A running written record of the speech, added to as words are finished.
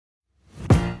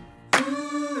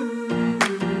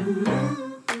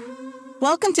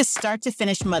Welcome to Start to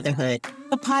Finish Motherhood,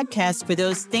 a podcast for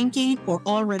those thinking or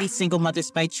already single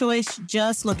mothers by choice,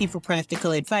 just looking for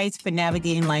practical advice for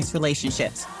navigating life's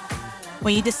relationships.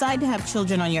 When you decide to have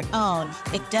children on your own,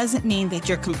 it doesn't mean that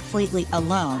you're completely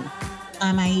alone.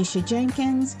 I'm Aisha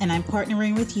Jenkins, and I'm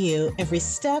partnering with you every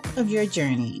step of your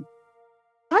journey.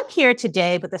 I'm here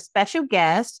today with a special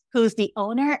guest who's the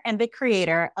owner and the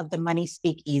creator of the Money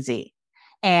Speak Easy.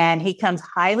 And he comes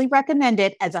highly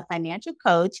recommended as a financial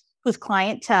coach whose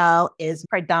clientele is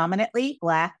predominantly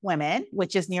Black women,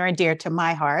 which is near and dear to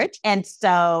my heart. And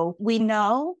so we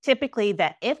know typically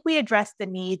that if we address the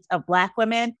needs of Black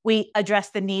women, we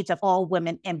address the needs of all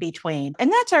women in between.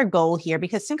 And that's our goal here,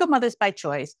 because single mothers by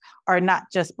choice are not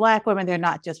just Black women, they're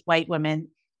not just white women.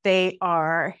 They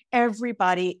are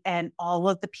everybody and all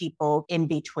of the people in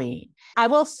between. I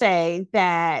will say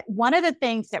that one of the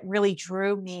things that really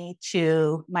drew me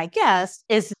to my guest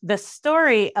is the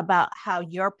story about how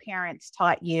your parents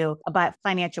taught you about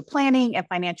financial planning and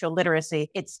financial literacy.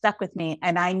 It stuck with me,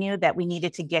 and I knew that we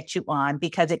needed to get you on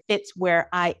because it fits where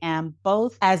I am,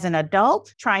 both as an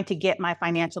adult trying to get my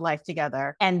financial life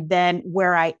together, and then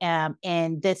where I am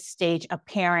in this stage of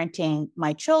parenting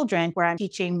my children, where I'm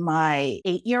teaching my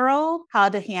 8-year-old how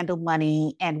to handle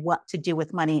money and what to do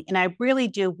with money. And I really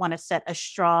do want to set a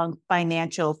strong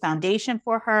financial foundation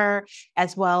for her,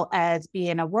 as well as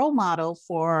being a role model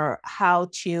for how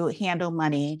to handle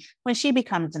money when she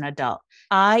becomes an adult.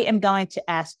 I am going to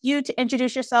ask you to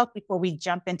introduce yourself before we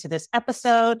jump into this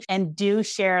episode, and do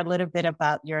share a little bit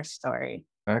about your story.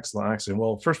 Excellent.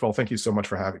 Well, first of all, thank you so much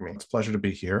for having me. It's a pleasure to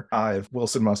be here. I'm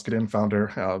Wilson Muscadin,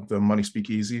 founder of the Money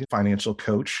Speak Easy, financial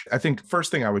coach. I think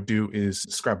first thing I would do is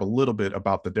describe a little bit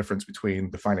about the difference between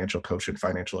the financial coach and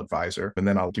financial advisor, and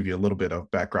then I'll give you a little bit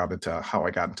of background into how I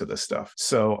got into this stuff.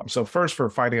 So first, for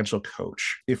financial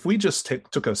coach, if we just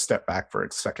took a step back for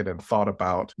a second and thought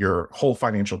about your whole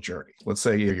financial journey, let's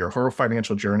say your whole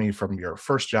financial journey from your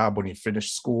first job when you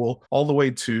finished school all the way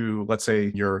to, let's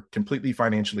say, you're completely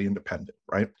financially independent,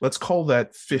 right? Let's call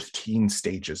that 15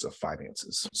 stages of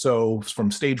finances. So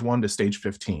from stage 1 to stage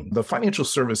 15, the financial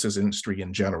services industry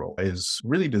in general is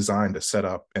really designed to set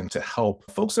up and to help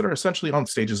folks that are essentially on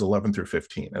stages 11 through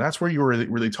 15. And that's where you're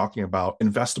really talking about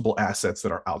investable assets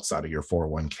that are outside of your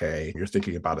 401k. You're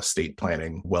thinking about estate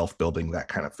planning, wealth building, that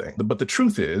kind of thing. But the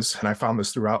truth is, and I found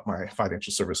this throughout my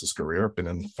financial services career, I've been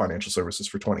in financial services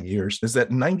for 20 years, is that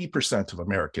 90% of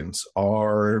Americans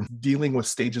are dealing with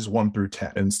stages 1 through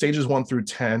 10. And stages 1 through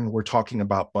 10, we're talking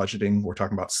about budgeting, we're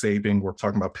talking about saving, we're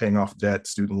talking about paying off debt,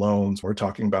 student loans, we're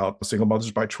talking about single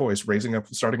mothers by choice,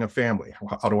 starting a family.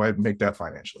 How do I make that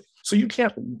financially? So you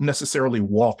can't necessarily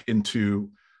walk into,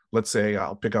 let's say,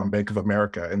 I'll pick on Bank of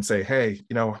America and say, hey,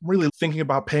 I'm really thinking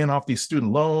about paying off these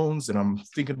student loans, and I'm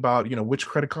thinking about, which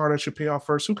credit card I should pay off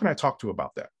first. Who can I talk to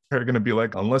about that? They're going to be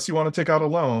like, unless you want to take out a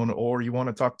loan or you want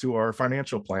to talk to our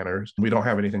financial planners, we don't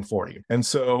have anything for you. And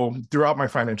so throughout my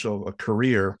financial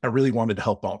career, I really wanted to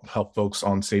help folks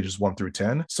on stages 1 through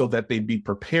 10 so that they'd be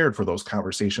prepared for those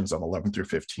conversations on 11 through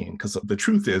 15. Because the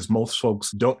truth is, most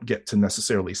folks don't get to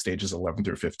necessarily stages 11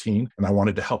 through 15. And I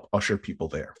wanted to help usher people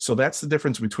there. So that's the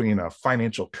difference between a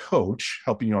financial coach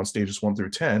helping you on stages 1 through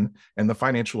 10 and the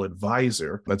financial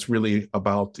advisor that's really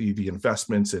about the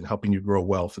investments and helping you grow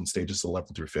wealth in stages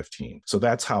 11 through 15. So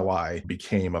that's how I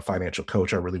became a financial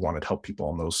coach. I really wanted to help people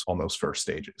on those first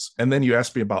stages. And then you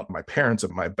asked me about my parents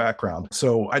and my background.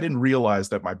 So I didn't realize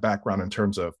that my background in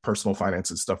terms of personal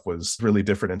finance and stuff was really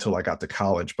different until I got to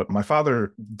college. But my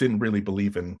father didn't really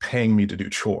believe in paying me to do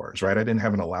chores, right? I didn't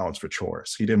have an allowance for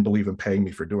chores. He didn't believe in paying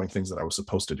me for doing things that I was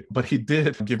supposed to do. But he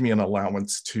did give me an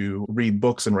allowance to read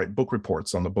books and write book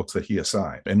reports on the books that he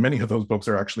assigned. And many of those books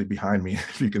are actually behind me,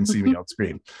 if you can see me on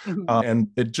screen. And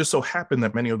it just so happened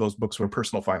that many of those books were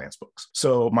personal finance books.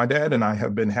 So my dad and I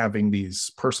have been having these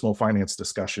personal finance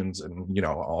discussions and,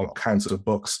 all kinds of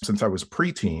books since I was a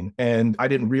preteen. And I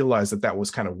didn't realize that was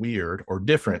kind of weird or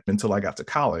different until I got to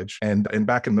college. And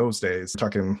back in those days,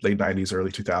 talking late 90s,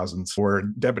 early 2000s, where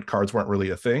debit cards weren't really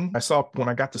a thing. I saw when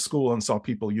I got to school and saw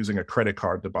people using a credit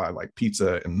card to buy like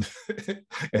pizza and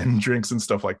and drinks and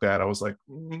stuff like that. I was like,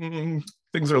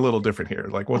 things are a little different here.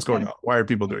 Like, what's going on? Why are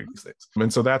people doing these things?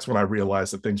 And so that's when I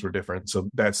realized that things were different. So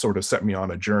that sort of set me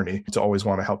on a journey to always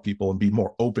want to help people and be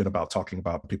more open about talking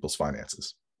about people's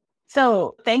finances.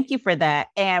 So thank you for that.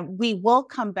 And we will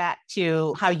come back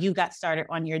to how you got started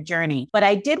on your journey. But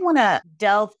I did want to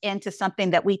delve into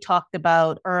something that we talked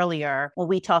about earlier when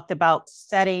we talked about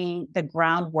setting the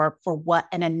groundwork for what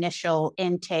an initial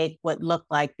intake would look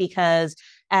like, because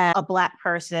as a Black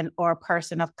person or a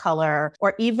person of color,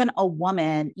 or even a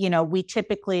woman, we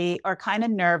typically are kind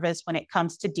of nervous when it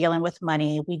comes to dealing with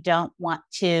money. We don't want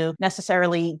to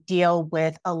necessarily deal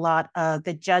with a lot of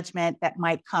the judgment that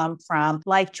might come from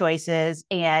life choices.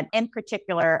 And in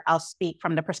particular, I'll speak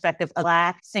from the perspective of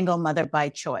Black single mother by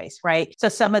choice, right? So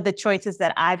some of the choices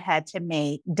that I've had to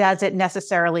make doesn't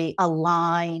necessarily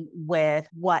align with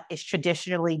what is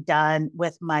traditionally done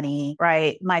with money,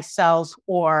 right? Myself,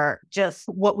 or just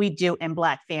what we do in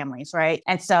Black families, right?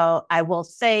 And so I will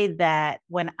say that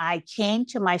when I came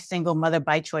to my single mother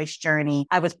by choice journey,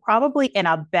 I was probably in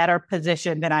a better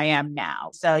position than I am now.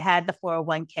 So I had the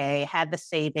 401k, had the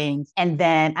savings, and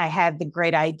then I had the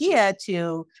great idea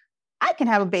to I can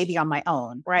have a baby on my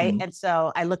own, right? And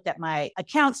so I looked at my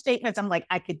account statements. I'm like,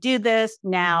 I could do this.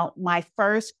 Now, my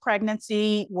first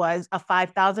pregnancy was a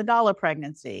 $5,000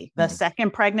 pregnancy. The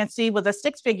second pregnancy was a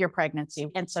six-figure pregnancy.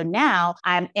 And so now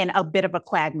I'm in a bit of a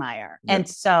quagmire. Yeah. And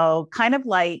so kind of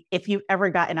like if you've ever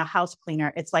gotten a house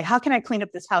cleaner, it's like, how can I clean up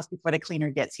this house before the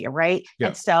cleaner gets here, right? Yeah.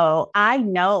 And so I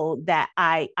know that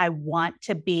I want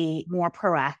to be more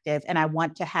proactive and I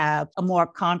want to have a more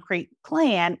concrete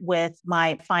plan with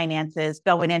my finances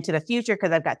going into the future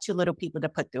because I've got two little people to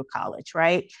put through college,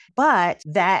 right? But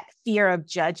that fear of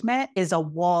judgment is a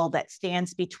wall that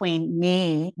stands between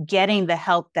me getting the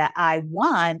help that I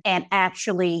want and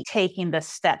actually taking the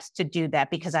steps to do that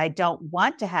because I don't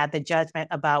want to have the judgment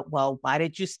about, well, why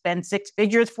did you spend six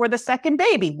figures for the second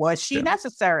baby? Was she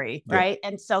necessary, right?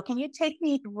 And so can you take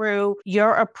me through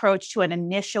your approach to an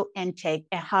initial intake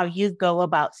and how you go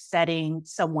about setting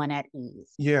someone at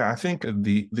ease? Yeah, I think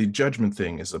the judgment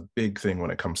thing is a big thing when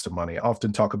it comes to money. I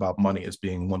often talk about money as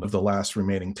being one of the last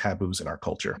remaining taboos in our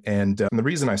culture. And the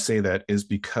reason I say that is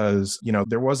because,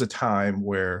 there was a time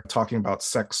where talking about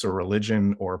sex or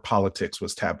religion or politics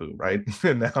was taboo, right?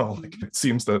 And now it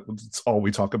seems that it's all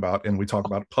we talk about and we talk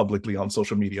about it publicly on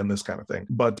social media and this kind of thing.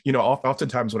 But,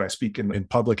 oftentimes when I speak in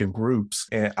public in groups,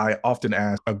 and I often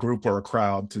ask a group or a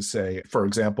crowd to say, for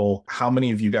example, how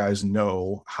many of you guys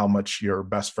know how much your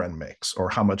best friend makes or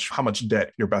how much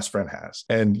debt your best friend has?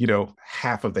 And,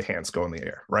 half of the hands go in the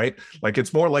air, right? Like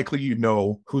it's more likely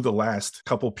who the last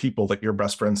couple people that your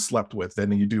best friend slept with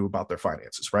than you do about their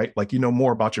finances, right? Like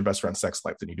more about your best friend's sex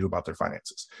life than you do about their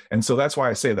finances. And so that's why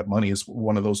I say that money is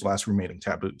one of those last remaining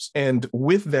taboos. And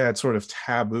with that sort of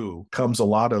taboo comes a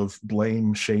lot of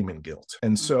blame, shame, and guilt.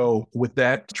 And so with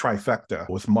that trifecta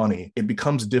with money, it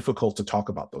becomes difficult to talk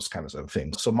about those kinds of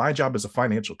things. So my job as a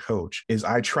financial coach is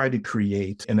I try to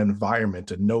create an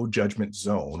environment, a no judgment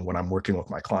zone when I'm working with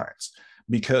my clients.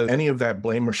 Because any of that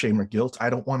blame or shame or guilt, I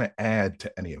don't want to add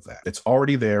to any of that. It's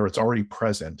already there. It's already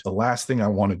present. The last thing I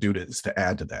want to do is to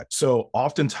add to that. So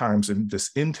oftentimes in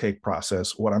this intake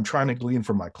process, what I'm trying to glean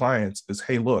from my clients is,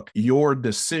 hey, look, your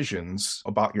decisions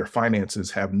about your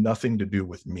finances have nothing to do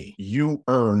with me. You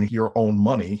earn your own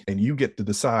money and you get to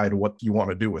decide what you want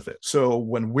to do with it. So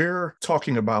when we're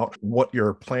talking about what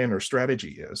your plan or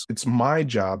strategy is, it's my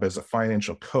job as a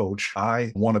financial coach.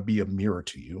 I want to be a mirror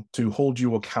to you, to hold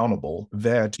you accountable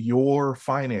that your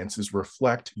finances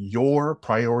reflect your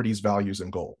priorities, values,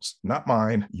 and goals, not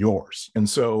mine, yours. And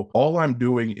so all I'm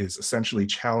doing is essentially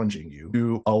challenging you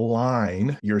to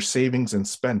align your savings and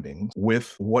spending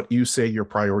with what you say your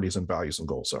priorities and values and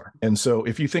goals are. And so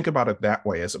if you think about it that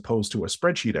way, as opposed to a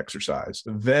spreadsheet exercise,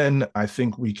 then I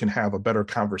think we can have a better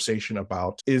conversation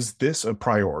about, is this a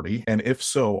priority? And if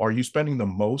so, are you spending the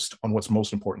most on what's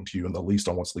most important to you and the least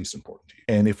on what's least important to you?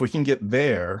 And if we can get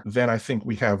there, then I think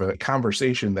we have a conversation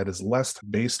that is less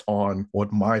based on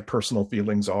what my personal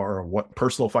feelings are or what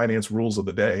personal finance rules of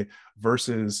the day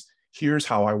versus here's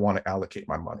how I want to allocate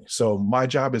my money. So my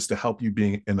job is to help you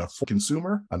being an informed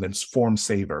consumer and an informed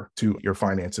saver to your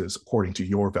finances according to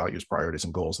your values, priorities,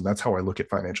 and goals. And that's how I look at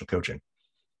financial coaching.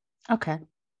 Okay.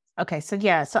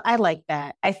 So I like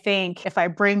that. I think if I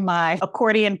bring my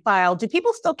accordion file, do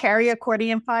people still carry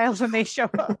accordion files when they show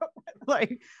up?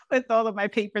 Like with all of my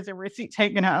papers and receipts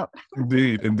hanging out.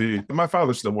 Indeed. My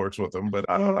father still works with them, but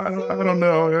I don't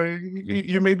know.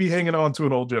 You may be hanging on to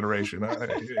an old generation. I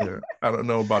don't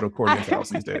know about accordion files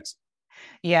these days.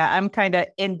 Yeah, I'm kind of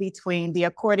in between the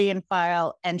accordion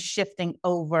file and shifting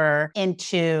over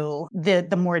into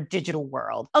the more digital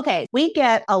world. Okay, we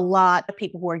get a lot of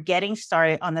people who are getting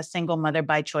started on the single mother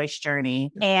by choice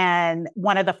journey. And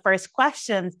one of the first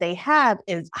questions they have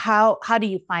is how do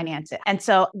you finance it? And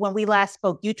so when we last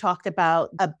spoke, you talked about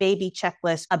a baby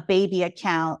checklist, a baby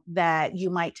account that you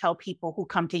might tell people who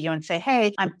come to you and say,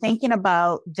 hey, I'm thinking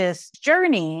about this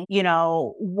journey.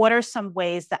 What are some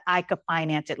ways that I could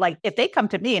finance it? Like if they come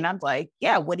to me and I'm like,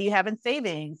 yeah, what do you have in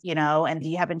savings? And do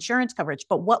you have insurance coverage?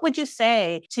 But what would you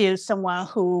say to someone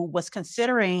who was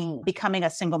considering becoming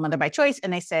a single mother by choice?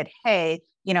 And they said, hey,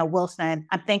 Wilson,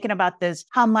 I'm thinking about this.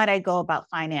 How might I go about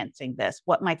financing this?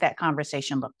 What might that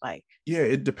conversation look like? Yeah,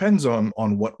 it depends on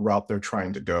what route they're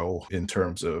trying to go in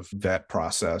terms of that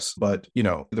process. But,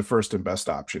 the first and best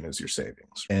option is your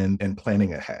savings and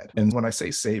planning ahead. And when I say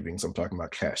savings, I'm talking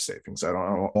about cash savings. I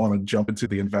don't want to jump into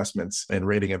the investments and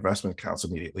rating investment accounts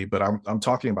immediately, but I'm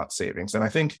talking about savings. And I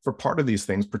think for part of these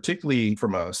things, particularly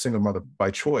from a single mother by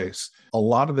choice, a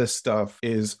lot of this stuff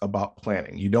is about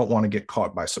planning. You don't want to get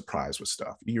caught by surprise with stuff.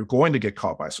 You're going to get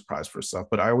caught by surprise for stuff,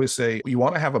 but I always say you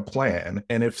want to have a plan.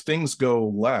 And if things go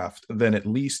left, then at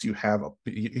least you have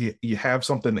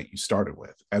something that you started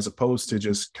with, as opposed to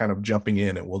just kind of jumping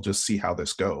in and we'll just see how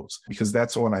this goes. Because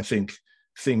that's when I think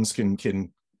things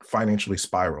can financially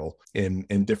spiral in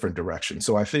different directions.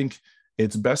 So I think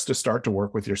it's best to start to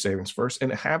work with your savings first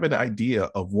and have an idea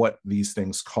of what these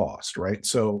things cost, right?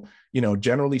 So,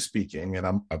 generally speaking, and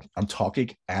I'm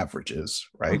talking averages,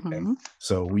 right? Mm-hmm. And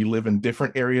so we live in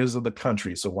different areas of the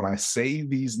country. So when I say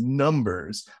these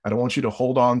numbers, I don't want you to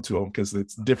hold on to them because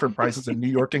it's different prices in New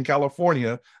York and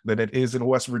California than it is in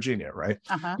West Virginia, right?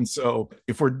 Uh-huh. And so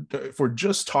if we're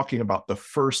just talking about the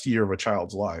first year of a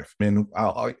child's life, and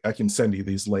I can send you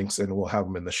these links and we'll have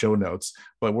them in the show notes,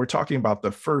 but we're talking about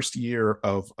the first year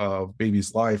of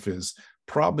baby's life is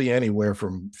probably anywhere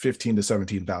from $15,000 to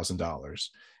 $17,000.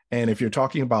 And if you're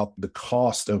talking about the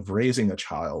cost of raising a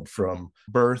child from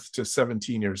birth to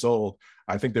 17 years old,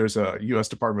 I think there's a U.S.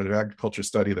 Department of Agriculture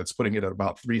study that's putting it at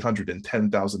about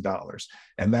 $310,000.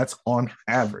 And that's on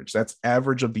average. That's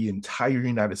average of the entire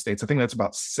United States. I think that's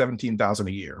about $17,000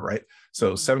 a year, right?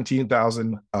 So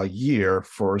 $17,000 a year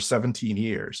for 17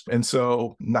 years. And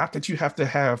so not that you have to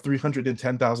have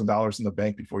 $310,000 in the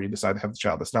bank before you decide to have the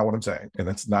child. That's not what I'm saying. And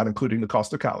that's not including the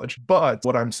cost of college. But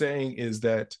what I'm saying is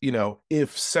that,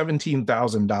 if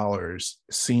 $17,000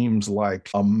 seems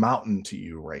like a mountain to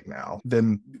you right now,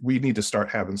 then we need to start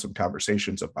having some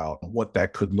conversations about what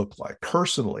that could look like.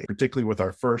 Personally, particularly with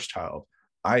our first child,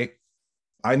 I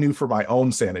knew for my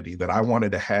own sanity that I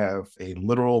wanted to have a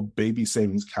literal baby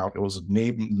savings account. It was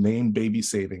named baby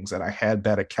savings. And I had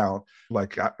that account I'm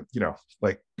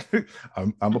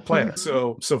a planner.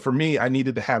 So for me, I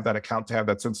needed to have that account to have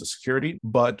that sense of security.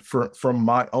 But from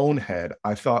my own head,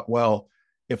 I thought, well,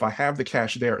 if I have the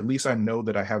cash there, at least I know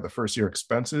that I have the first year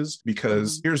expenses,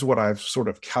 because here's what I've sort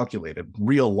of calculated.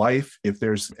 Real life, if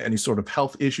there's any sort of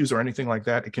health issues or anything like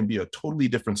that, it can be a totally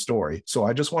different story. So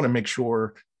I just want to make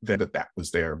sure that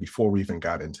was there before we even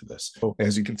got into this. So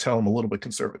as you can tell, I'm a little bit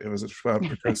conservative as it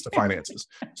pertains to finances.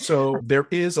 So there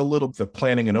is a little bit of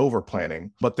planning and over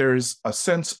planning, but there's a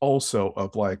sense also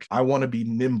of like, I want to be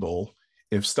nimble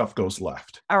if stuff goes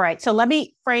left. All right. So let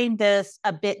me frame this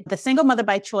a bit. The single mother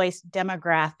by choice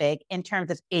demographic in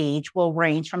terms of age will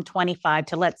range from 25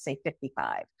 to, let's say,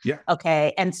 55. Yeah.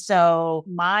 Okay. And so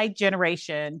my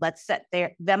generation, let's set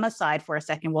them aside for a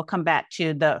second. We'll come back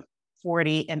to the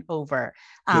 40 and over.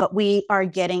 But we are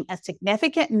getting a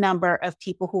significant number of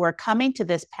people who are coming to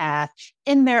this path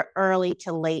in their early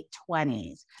to late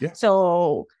 20s. Yeah.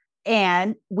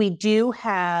 And we do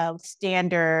have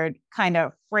standard kind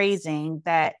of phrasing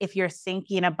that if you're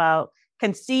thinking about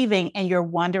conceiving and you're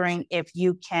wondering if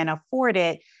you can afford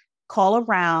it, call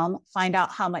around, find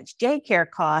out how much daycare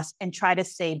costs, and try to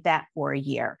save that for a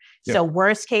year. Yeah. So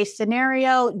worst case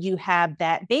scenario, you have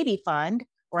that baby fund,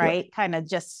 right? Yeah. Kind of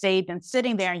just saved and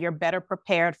sitting there, and you're better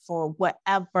prepared for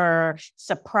whatever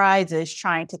surprises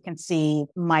trying to conceive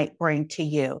might bring to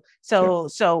you. So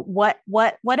what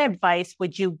advice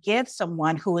would you give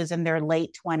someone who is in their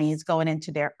late 20s going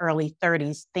into their early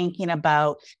 30s thinking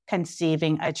about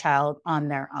conceiving a child on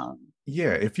their own?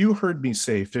 Yeah, if you heard me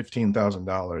say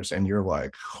 $15,000 and you're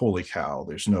like, holy cow,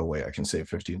 there's no way I can save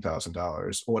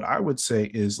 $15,000. What I would say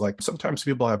is, like, sometimes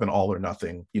people have an all or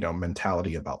nothing,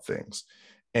 mentality about things.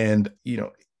 And,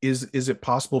 is it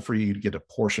possible for you to get a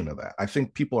portion of that? I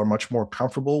think people are much more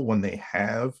comfortable when they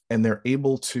have, and they're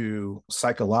able to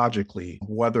psychologically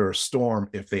weather a storm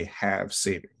if they have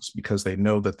savings, because they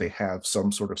know that they have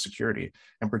some sort of security.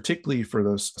 And particularly for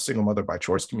the single mother by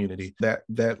choice community,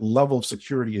 that level of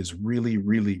security is really,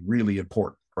 really, really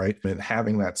important. Right. And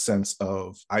having that sense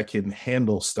of, I can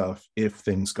handle stuff if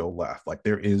things go left. Like,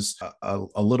 there is a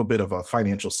little bit of a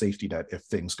financial safety net if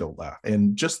things go left.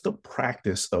 And just the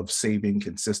practice of saving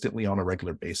consistently on a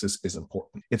regular basis is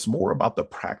important. It's more about the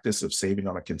practice of saving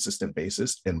on a consistent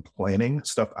basis and planning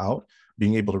stuff out,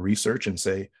 being able to research and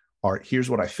say, all right, here's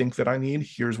what I think that I need.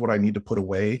 Here's what I need to put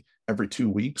away every 2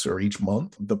 weeks or each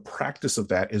month. The practice of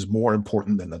that is more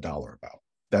important than the dollar amount.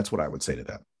 That's what I would say to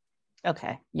them.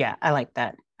 Okay. Yeah, I like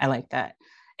that. I like that.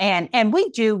 And we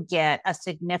do get a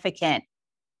significant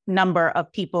number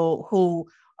of people who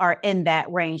are in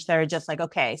that range that are just like,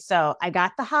 okay, so I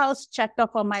got the house checked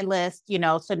off on my list,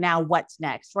 so now what's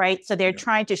next, right? So they're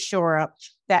trying to shore up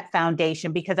that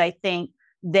foundation because I think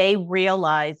they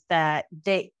realize that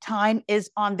time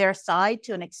is on their side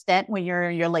to an extent when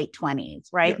you're in your late 20s,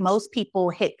 right? Yeah. Most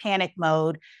people hit panic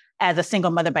mode as a single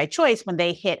mother by choice when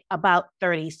they hit about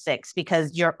 36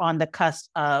 because you're on the cusp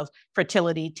of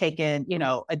fertility taking,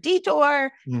 a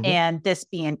detour and this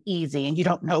being easy and you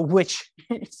don't know which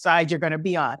side you're going to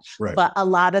be on. Right. But a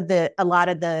lot of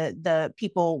the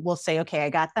people will say, okay,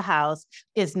 I got the house.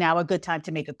 Is now a good time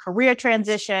to make a career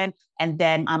transition? And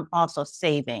then I'm also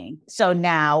saving. So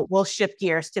now we'll shift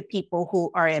gears to people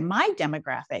who are in my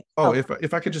demographic. Oh,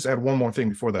 if I could just add one more thing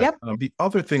before that. Yep. The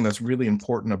other thing that's really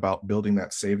important about building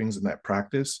that savings and that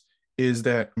practice is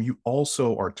that you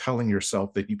also are telling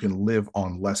yourself that you can live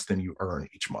on less than you earn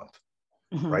each month,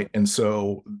 right? And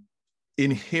so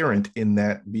inherent in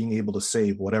that being able to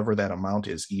save whatever that amount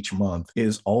is each month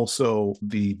is also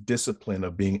the discipline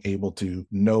of being able to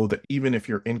know that even if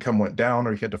your income went down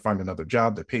or you had to find another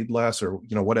job that paid less or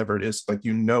whatever it is, like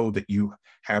that you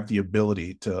have the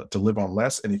ability to live on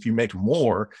less, and if you make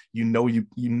more, you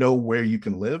know where you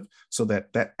can live, so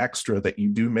that extra that you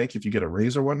do make, if you get a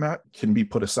raise or whatnot, can be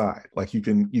put aside. Like you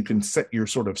can set your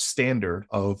sort of standard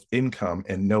of income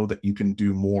and know that you can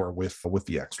do more with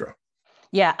the extra.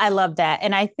 Yeah, I love that.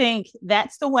 And I think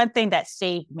that's the one thing that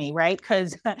saved me, right?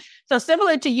 Because so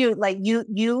similar to you, like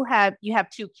you have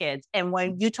 2 kids. And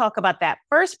when you talk about that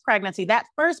first pregnancy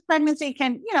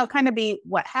can, kind of be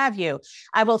what have you.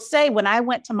 I will say when I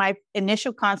went to my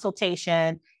initial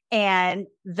consultation and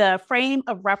the frame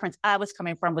of reference I was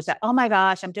coming from was that, oh my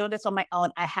gosh, I'm doing this on my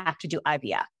own. I have to do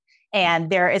IVF. And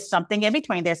there is something in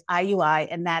between. There's IUI,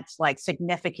 and that's like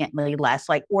significantly less,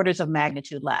 like orders of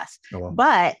magnitude less. Oh, wow.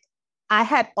 But I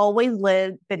had always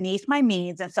lived beneath my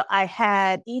means. And so I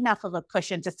had enough of a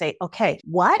cushion to say, okay,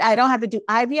 what? I don't have to do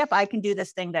IVF. I can do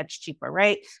this thing that's cheaper,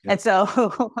 right? Yep.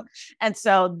 And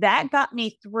so that got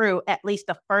me through at least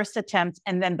the first attempt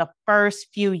and then the first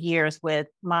few years with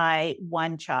my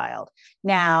one child.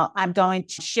 Now I'm going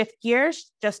to shift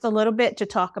gears just a little bit to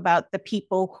talk about the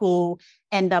people who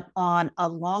end up on a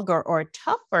longer or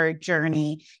tougher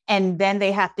journey, and then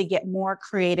they have to get more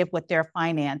creative with their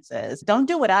finances. Don't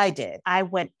do what I did. I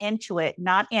went into it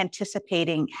not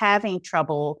anticipating having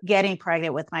trouble getting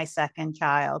pregnant with my second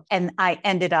child. And I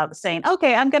ended up saying,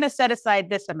 okay, I'm going to set aside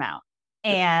this amount.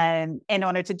 And in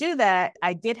order to do that,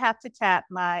 I did have to tap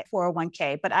my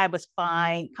 401k, but I was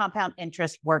fine. Compound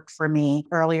interest worked for me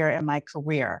earlier in my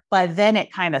career, but then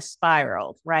it kind of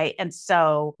spiraled, right? And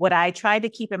so what I tried to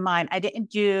keep in mind, I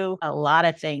didn't do a lot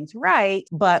of things right,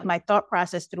 but my thought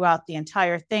process throughout the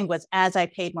entire thing was as I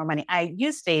paid more money, I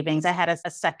used savings. I had a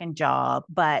second job,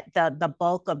 but the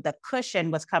bulk of the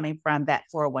cushion was coming from that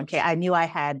 401k. I knew I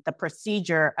had the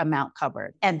procedure amount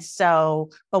covered. And so,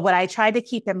 but what I tried to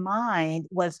keep in mind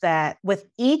was that with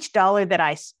each dollar that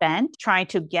I spent trying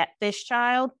to get this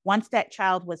child, once that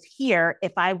child was here,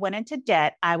 if I went into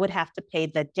debt, I would have to pay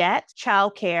the debt,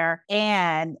 childcare,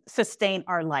 and sustain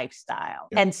our lifestyle.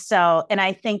 Yeah. And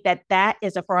I think that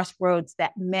is a crossroads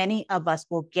that many of us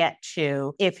will get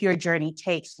to if your journey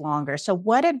takes longer. So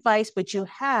what advice would you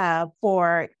have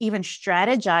for even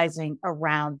strategizing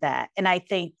around that? And I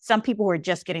think some people who are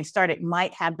just getting started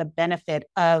might have the benefit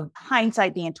of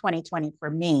hindsight being 20/20 for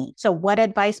me. So what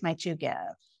advice might you give?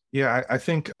 Yeah, I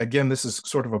think, again, this is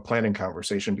sort of a planning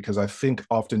conversation, because I think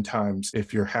oftentimes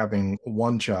if you're having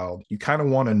one child, you kind of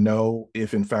want to know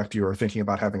if, in fact, you are thinking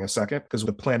about having a second, because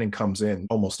the planning comes in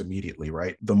almost immediately,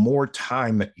 right? The more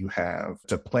time that you have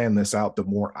to plan this out, the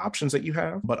more options that you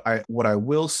have. But what I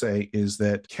will say is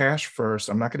that cash first.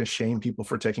 I'm not going to shame people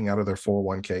for taking out of their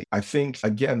 401k. I think,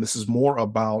 again, this is more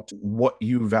about what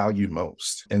you value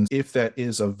most. And if that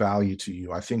is of value to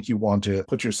you, I think you want to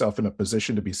put yourself in a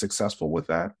position to be successful with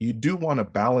that. You do want to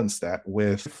balance that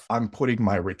with, I'm putting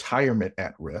my retirement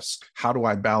at risk. How do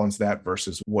I balance that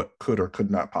versus what could or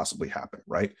could not possibly happen,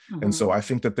 right? Mm-hmm. And so I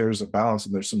think that there's a balance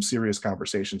and there's some serious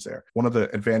conversations there. One of the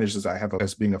advantages I have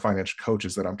as being a financial coach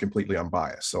is that I'm completely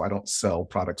unbiased. So I don't sell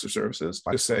products or services.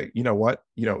 I just say, you know what,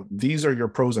 these are your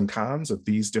pros and cons of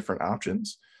these different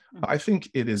options. Mm-hmm. I think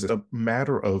it is a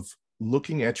matter of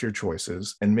looking at your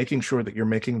choices and making sure that you're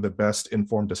making the best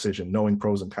informed decision, knowing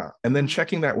pros and cons, and then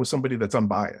checking that with somebody that's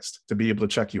unbiased to be able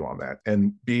to check you on that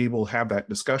and be able to have that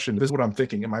discussion. This is what I'm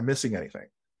thinking. Am I missing anything?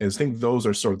 I think those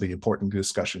are sort of the important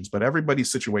discussions, but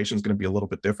everybody's situation is going to be a little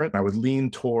bit different. I would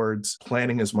lean towards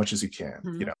planning as much as you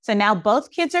can, So now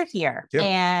both kids are here Yeah.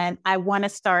 and I want to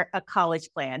start a college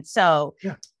plan. So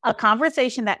Yeah. a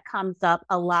conversation that comes up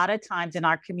a lot of times in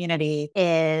our community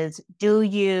is, do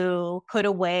you put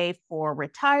away for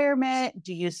retirement?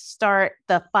 Do you start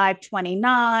the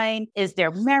 529? Is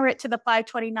there merit to the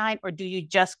 529, or do you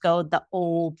just go the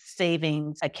old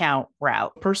savings account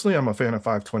route? Personally, I'm a fan of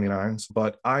 529s,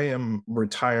 but I am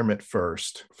retirement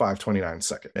first, 529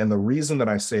 second. And the reason that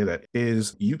I say that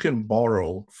is you can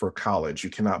borrow for college. You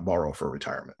cannot borrow for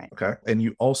retirement. Right. Okay. And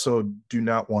you also do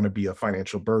not want to be a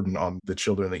financial burden on the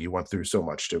children that you went through so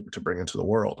much to bring into the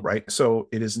world. Right. So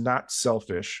it is not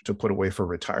selfish to put away for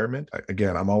retirement.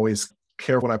 Again, I'm always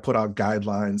careful when I put out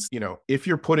guidelines. If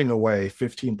you're putting away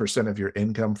 15% of your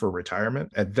income for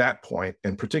retirement at that point,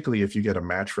 and particularly if you get a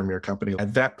match from your company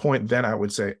at that point, then I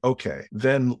would say, okay,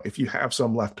 then if you have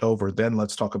some left over, then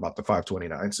let's talk about the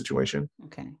 529 situation.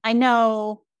 Okay. I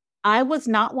know I was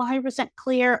not 100%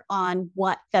 clear on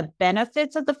what the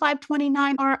benefits of the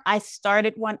 529 are. I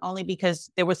started one only because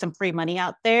there was some free money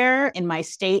out there in my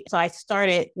state. So I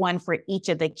started one for each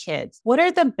of the kids. What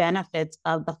are the benefits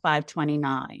of the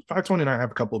 529? 529 have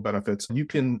a couple of benefits. You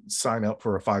can sign up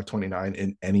for a 529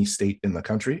 in any state in the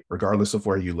country, regardless of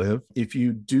where you live. If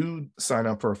you do sign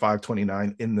up for a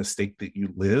 529 in the state that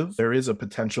you live, there is a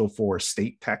potential for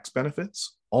state tax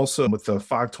benefits. Also, with the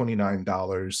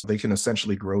 $529, they can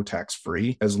essentially grow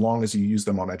tax-free as long as you use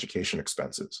them on education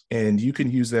expenses. And you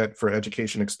can use that for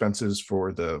education expenses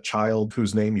for the child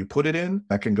whose name you put it in.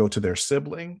 That can go to their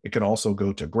sibling. It can also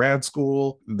go to grad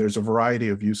school. There's a variety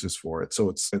of uses for it. So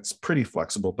it's pretty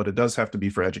flexible, but it does have to be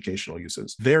for educational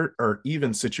uses. There are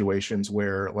even situations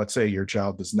where, let's say your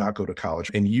child does not go to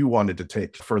college and you wanted to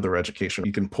take further education.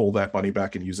 You can pull that money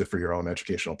back and use it for your own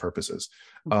educational purposes.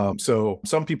 So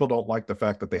some people don't like the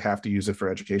fact that they have to use it for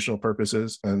educational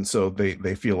purposes. And so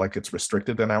they feel like it's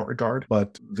restricted in that regard.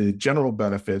 But the general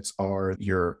benefits are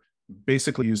you're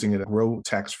basically using it to grow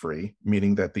tax-free,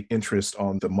 meaning that the interest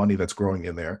on the money that's growing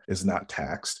in there is not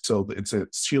taxed. So it's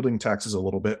shielding taxes a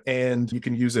little bit, and you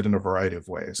can use it in a variety of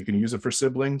ways. You can use it for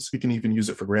siblings. You can even use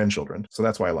it for grandchildren. So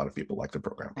that's why a lot of people like the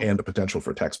program and the potential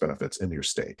for tax benefits in your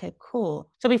state. Okay, cool.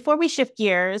 So before we shift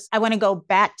gears, I want to go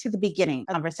back to the beginning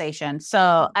conversation.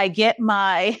 So I get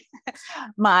my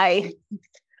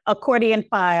accordion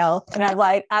file and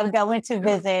I'm going to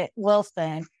visit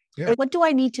Wilson. Yeah. What do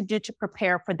I need to do to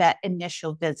prepare for that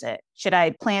initial visit? Should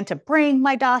I plan to bring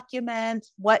my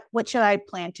documents? What should I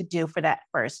plan to do for that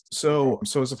first? So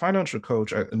as a financial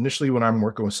coach, initially when I'm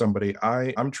working with somebody,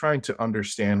 I'm trying to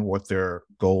understand what their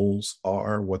goals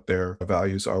are, what their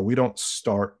values are. We don't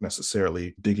start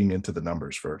necessarily digging into the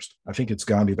numbers first. I think it's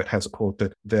Gandhi that has a quote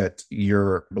that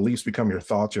your beliefs become your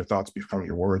thoughts become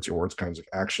your words become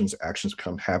actions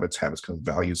become habits become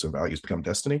values, and values become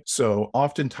destiny. So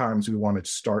oftentimes we want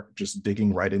to start just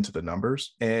digging right into the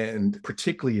numbers. And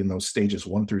particularly in those stages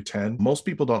 1 through 10, most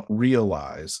people don't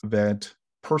realize that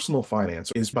personal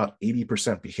finance is about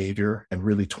 80% behavior and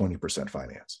really 20%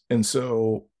 finance. And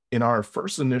so in our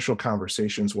first initial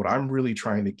conversations, what I'm really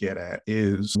trying to get at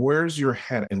is where's your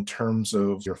head in terms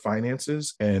of your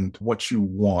finances and what you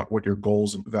want, what your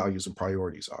goals and values and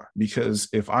priorities are. Because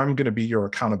if I'm going to be your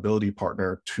accountability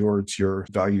partner towards your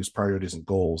values, priorities, and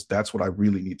goals, that's what I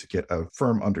really need to get a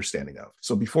firm understanding of.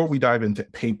 So before we dive into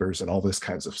papers and all this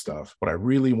kinds of stuff, what I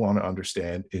really want to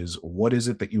understand is what is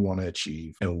it that you want to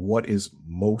achieve and what is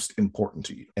most important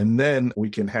to you. And then we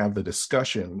can have the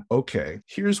discussion, okay,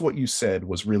 here's what you said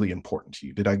was really important to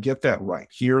you. Did I get that right?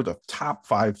 Here are the top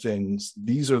 5 things.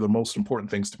 These are the most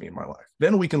important things to me in my life.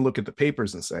 Then we can look at the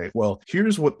papers and say, well,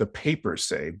 here's what the papers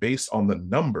say based on the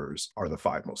numbers are the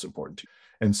 5 most important to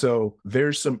you. And so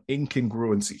there's some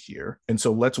incongruency here. And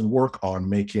so let's work on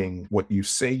making what you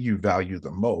say you value the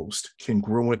most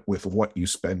congruent with what you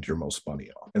spend your most money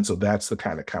on. And so that's the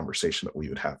kind of conversation that we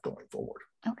would have going forward.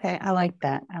 Okay, I like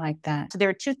that. So there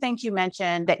are 2 things you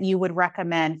mentioned that you would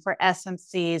recommend for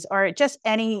SMCs or just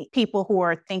any people who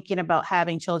are thinking about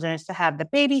having children, is to have the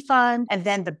baby fund and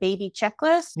then the baby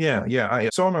checklist. Yeah. I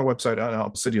saw on my website,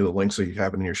 I'll send you the link so you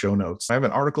have it in your show notes. I have an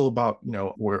article about,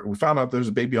 where we found out there's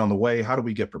a baby on the way. How do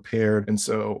we get prepared? And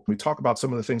so we talk about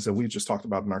some of the things that we just talked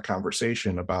about in our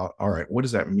conversation about, all right, what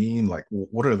does that mean? Like,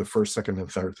 what are the first, second,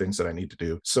 and third things that I need to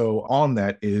do? So on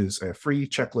that is a free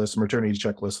checklist, maternity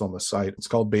checklist on the site.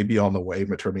 It's called Baby on the Way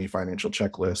Maternity Financial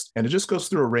Checklist. And it just goes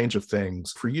through a range of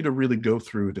things for you to really go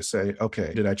through to say,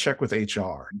 okay, did I check with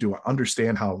HR? Do I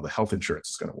understand how the health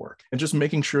insurance is going to work? And just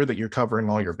making sure that you're covering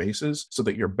all your bases so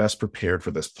that you're best prepared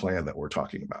for this plan that we're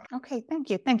talking about. Okay, thank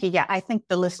you. Yeah, I think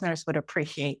the listeners would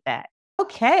appreciate that.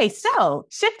 Okay, so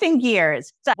shifting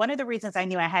gears. So one of the reasons I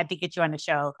knew I had to get you on the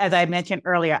show, as I mentioned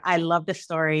earlier, I love the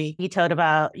story you told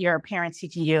about your parents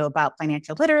teaching you about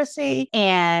financial literacy.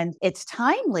 And it's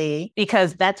timely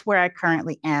because that's where I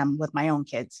currently am with my own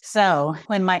kids. So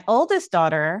when my oldest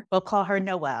daughter, we'll call her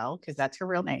Noelle, because that's her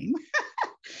real name.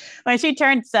 When she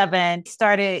turned 7,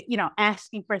 started,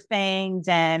 asking for things.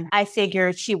 And I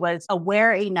figured she was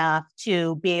aware enough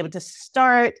to be able to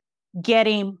start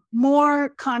getting more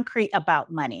concrete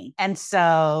about money. And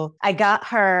so I got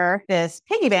her this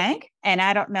piggy bank. And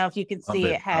I don't know if you can see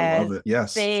it I love has it.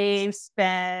 Yes. save,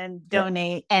 spend, Yep.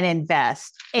 donate, and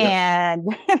invest. Yep.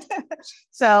 And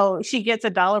so she gets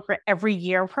 $1 for every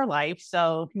year of her life.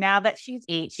 So now that she's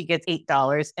 8, she gets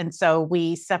 $8. And so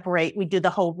we do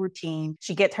the whole routine.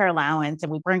 She gets her allowance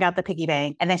and we bring out the piggy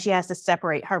bank. And then she has to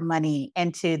separate her money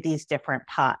into these different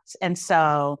pots. And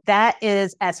so that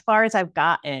is as far as I've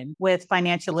gotten with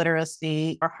financial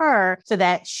literacy for her, so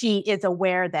that she is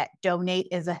aware that donate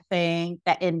is a thing,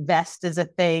 that invest is a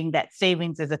thing, that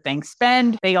savings is a thing,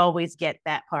 spend, they always get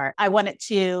that part. I wanted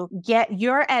to get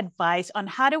your advice on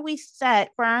how do we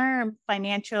set firm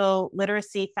financial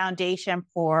literacy foundation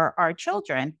for our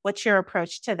children? What's your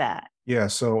approach to that? Yeah.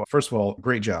 So first of all,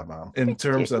 great job, Mom. In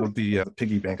terms of the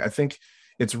piggy bank, I think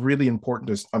it's really important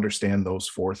to understand those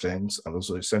 4 things. Those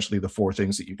are essentially the 4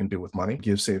 things that you can do with money: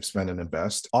 give, save, spend, and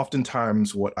invest.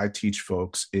 Oftentimes, what I teach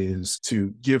folks is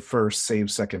to give first,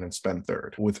 save second, and spend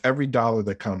third. With every dollar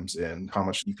that comes in, how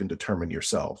much you can determine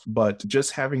yourself. But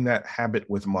just having that habit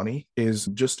with money is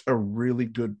just a really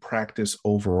good practice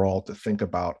overall to think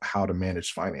about how to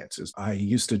manage finances. I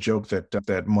used to joke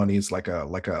that money is like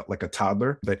a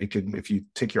toddler, that it can, if you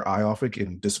take your eye off it, it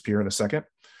can disappear in a second.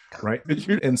 Right.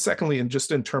 And secondly, and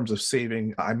just in terms of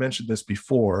saving, I mentioned this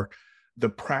before, the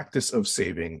practice of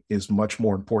saving is much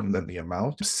more important than the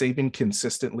amount. Saving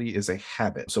consistently is a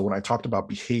habit. So when I talked about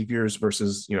behaviors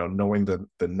versus, knowing the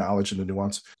knowledge and the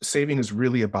nuance, saving is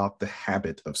really about the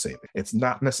habit of saving. It's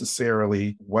not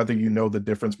necessarily whether you know the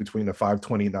difference between a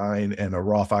 529 and a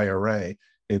Roth IRA.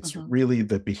 It's really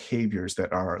the behaviors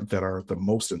that are the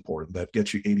most important, that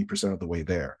get you 80% of the way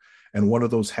there. And one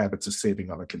of those habits is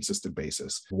saving on a consistent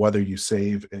basis, whether you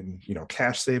save in,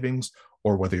 cash savings,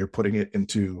 or whether you're putting it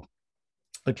into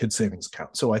a kid's savings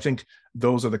account. So I think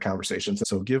those are the conversations.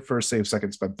 So give first, save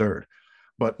second, spend third.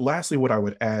 But lastly, what I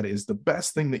would add is the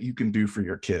best thing that you can do for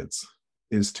your kids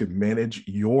is to manage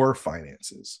your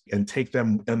finances and take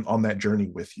them on that journey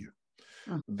with you.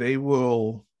 They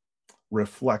will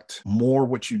reflect more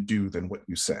what you do than what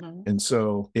you say. And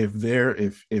so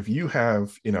if you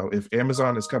have, if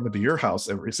Amazon is coming to your house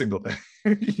every single day,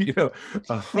 now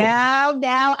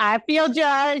I feel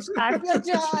judged. I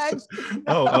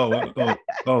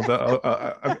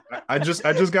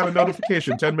just got a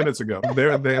notification 10 minutes ago.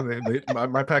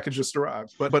 My package just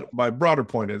arrived. But my broader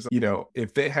point is,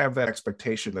 if they have that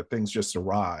expectation that things just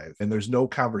arrive and there's no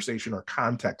conversation or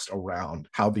context around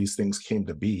how these things came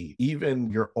to be, even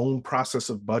your own process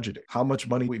of budgeting, how much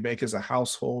money we make as a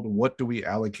household, what do we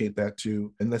allocate that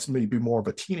to? And this may be more of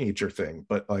a teenager thing,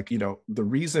 but the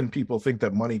reason people think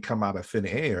that money come out of thin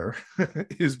air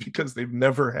is because they've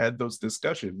never had those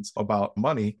discussions about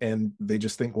money, and they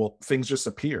just think, well, things just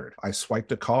appeared. I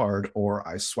swiped a card or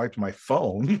I swiped my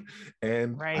phone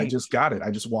and I just got it.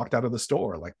 I just walked out of the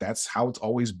store. Like, that's how it's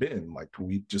always been. Like,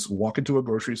 we just walk into a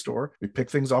grocery store, we pick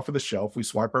things off of the shelf, we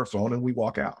swipe our phone, and we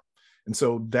walk out. And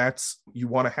so you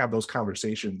want to have those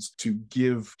conversations to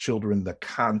give children the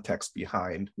context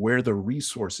behind where the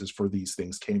resources for these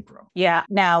things came from. Yeah.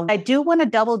 Now, I do want to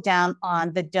double down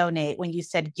on the donate when you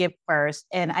said give first.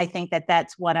 And I think that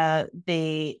that's one of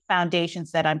the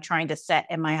foundations that I'm trying to set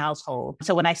in my household.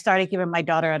 So when I started giving my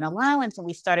daughter an allowance and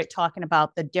we started talking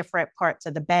about the different parts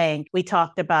of the bank, we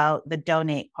talked about the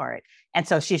donate part. And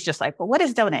so she's just like, well, what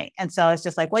is donate? And so it's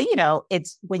just like, well,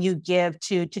 it's when you give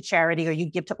to charity or you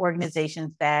give to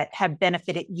organizations that have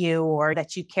benefited you or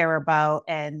that you care about,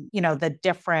 and, the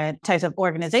different types of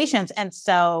organizations. And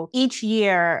so each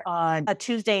year on a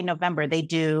Tuesday in November, they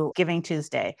do Giving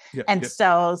Tuesday.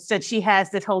 So since she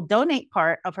has this whole donate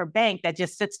part of her bank that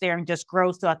just sits there and just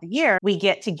grows throughout the year, we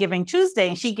get to Giving Tuesday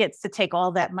and she gets to take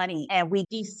all that money and we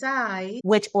decide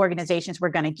which organizations we're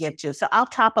going to give to. So I'll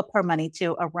top up her money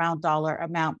to a round dollar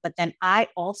amount, but then I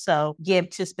also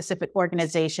give to specific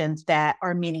organizations that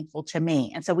are meaningful to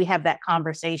me. And so we have that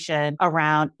conversation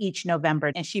around each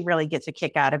November, and she really gets a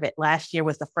kick out of it. Last year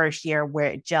was the first year where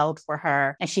it gelled for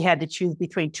her, and she had to choose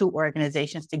between 2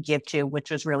 organizations to give to, which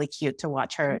was really cute to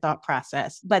watch her thought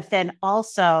process. But then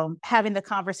also having the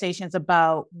conversations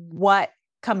about what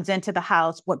comes into the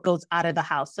house, what goes out of the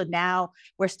house. So now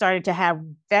we're starting to have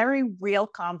very real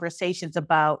conversations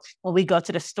about when we go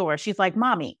to the store. She's like,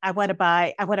 Mommy, I want to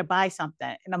buy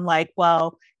something. And I'm like,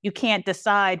 well, you can't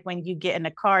decide when you get in the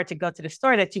car to go to the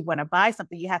store that you want to buy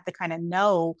something. You have to kind of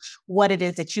know what it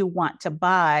is that you want to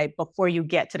buy before you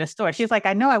get to the store. She's like,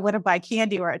 I know I want to buy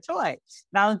candy or a toy.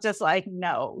 And I was just like,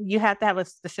 no, you have to have a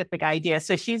specific idea.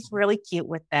 So she's really cute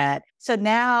with that. So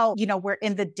now, we're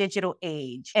in the digital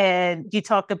age, and you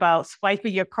talked about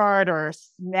swiping your card or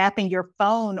snapping your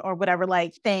phone or whatever,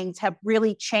 like things have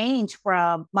really changed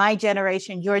from my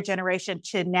generation, your generation,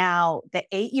 to now the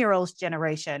 8-year-olds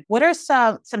generation. What are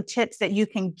some tips that you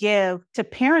can give to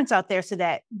parents out there so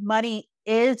that money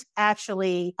is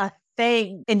actually a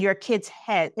thing in your kid's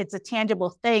head? It's a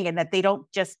tangible thing, and that they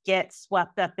don't just get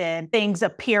swept up in things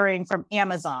appearing from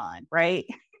Amazon, right?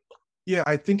 Yeah,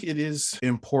 I think it is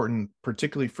important,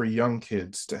 particularly for young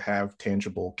kids, to have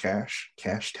tangible cash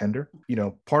tender.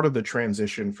 Part of the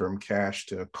transition from cash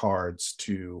to cards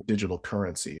to digital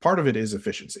currency, part of it is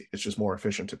efficiency. It's just more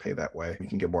efficient to pay that way. You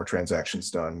can get more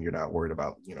transactions done. You're not worried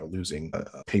about, losing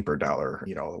a paper dollar,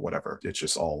 whatever. It's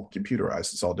just all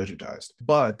computerized. It's all digitized.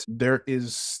 But there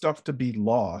is stuff to be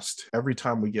lost every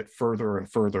time we get further and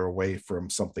further away from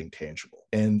something tangible.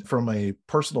 And from a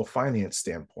personal finance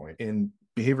standpoint, in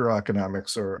behavioral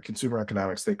economics or consumer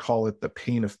economics, they call it the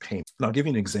pain of payment. And I'll give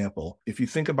you an example. If you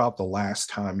think about the last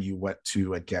time you went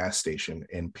to a gas station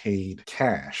and paid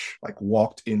cash, like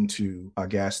walked into a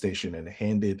gas station and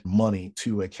handed money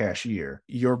to a cashier,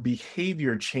 your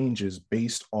behavior changes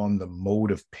based on the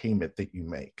mode of payment that you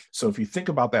make. So if you think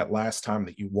about that last time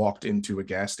that you walked into a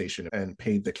gas station and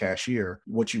paid the cashier,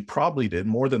 what you probably did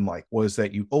more than like was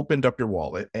that you opened up your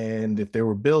wallet, and if there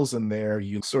were bills in there,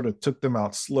 you sort of took them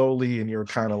out slowly, and you're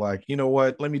kind of like, you know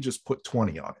what, let me just put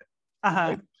 20 on it.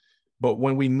 Right? But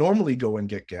when we normally go and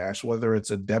get gas, whether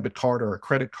it's a debit card or a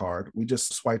credit card, we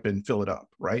just swipe and fill it up,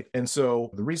 right? And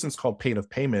so the reason it's called pain of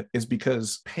payment is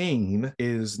because pain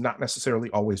is not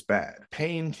necessarily always bad.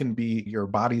 Pain can be your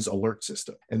body's alert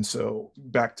system. And so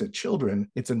back to children,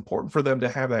 it's important for them to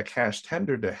have that cash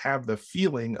tender, to have the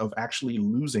feeling of actually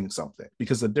losing something.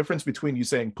 Because the difference between you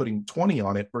saying putting 20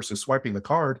 on it versus swiping the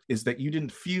card is that you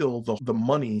didn't feel the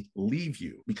money leave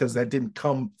you, because that didn't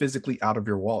come physically out of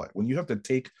your wallet. When you have to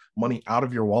take money out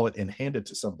of your wallet and hand it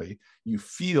to somebody, you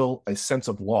feel a sense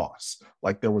of loss.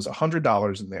 Like there was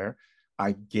 $100 in there.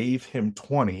 I gave him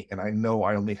 20 and I know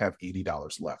I only have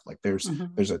 $80 left. Like there's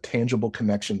a tangible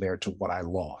connection there to what I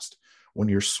lost. When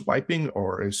you're swiping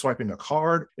a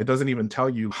card, it doesn't even tell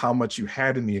you how much you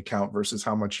had in the account versus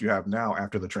how much you have now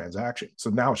after the transaction. So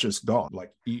now it's just gone.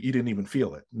 Like you didn't even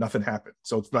feel it. Nothing happened.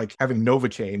 So it's like having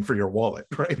Novocaine for your wallet,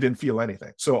 right? It didn't feel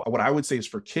anything. So what I would say is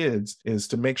for kids is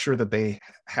to make sure that they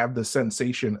have the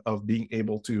sensation of being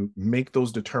able to make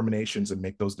those determinations and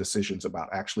make those decisions about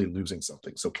actually losing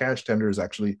something. So cash tender is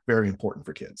actually very important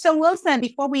for kids. So Wilson,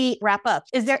 before we wrap up,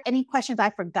 is there any questions I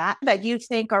forgot that you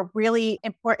think are really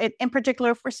important, in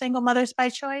particular for single mothers by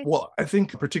choice? Well, I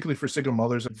think particularly for single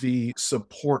mothers, the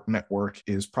support network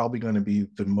is probably going to be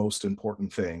the most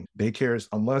important thing. Daycares,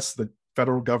 unless the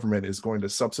federal government is going to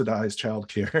subsidize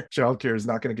childcare. Childcare is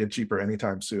not going to get cheaper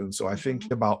anytime soon. So I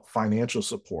think about financial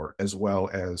support as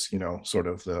well as, sort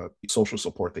of the social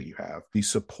support that you have, the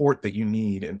support that you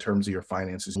need in terms of your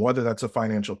finances, whether that's a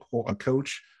financial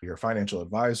coach, your financial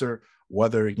advisor,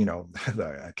 whether,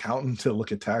 the accountant to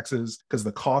look at taxes, because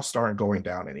the costs aren't going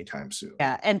down anytime soon.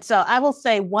 Yeah. And so I will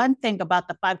say one thing about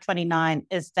the 529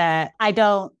 is that I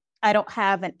don't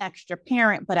have an extra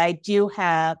parent, but I do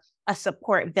have a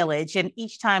support village. And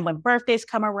each time when birthdays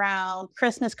come around,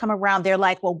 Christmas come around, they're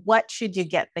like, well, what should you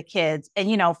get the kids? And,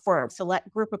 for a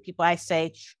select group of people, I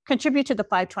say, contribute to the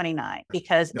 529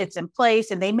 because it's in place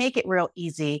and they make it real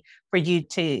easy for you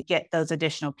to get those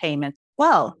additional payments.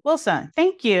 Well, Wilson,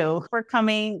 thank you for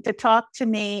coming to talk to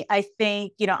me. I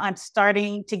think, I'm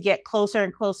starting to get closer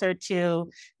and closer to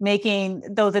making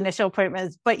those initial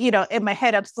appointments. But, in my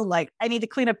head, I'm still like, I need to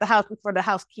clean up the house before the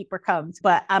housekeeper comes.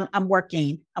 But I'm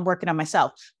working on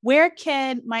myself. Where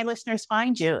can my listeners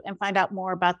find you and find out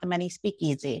more about the Money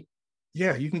Speakeasy?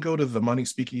 Yeah, you can go to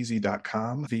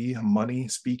themoneyspeakeasy.com,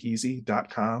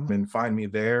 themoneyspeakeasy.com, and find me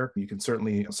there. You can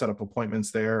certainly set up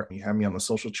appointments there. You have me on the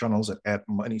social channels at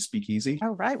Money Speakeasy.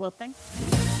 All right. Well, thanks.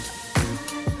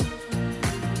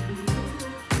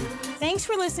 Thanks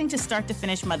for listening to Start to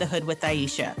Finish Motherhood with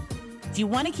Aisha. If you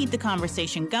want to keep the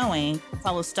conversation going,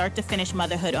 follow Start to Finish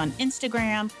Motherhood on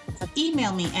Instagram or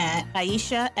email me at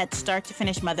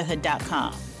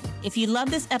aisha@starttofinishmotherhood.com. If you love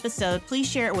this episode, please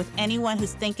share it with anyone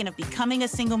who's thinking of becoming a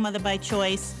single mother by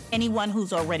choice, anyone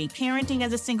who's already parenting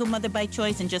as a single mother by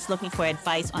choice and just looking for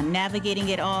advice on navigating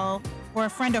it all, or a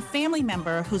friend or family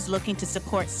member who's looking to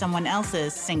support someone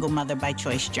else's single mother by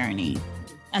choice journey.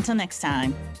 Until next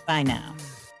time, bye now.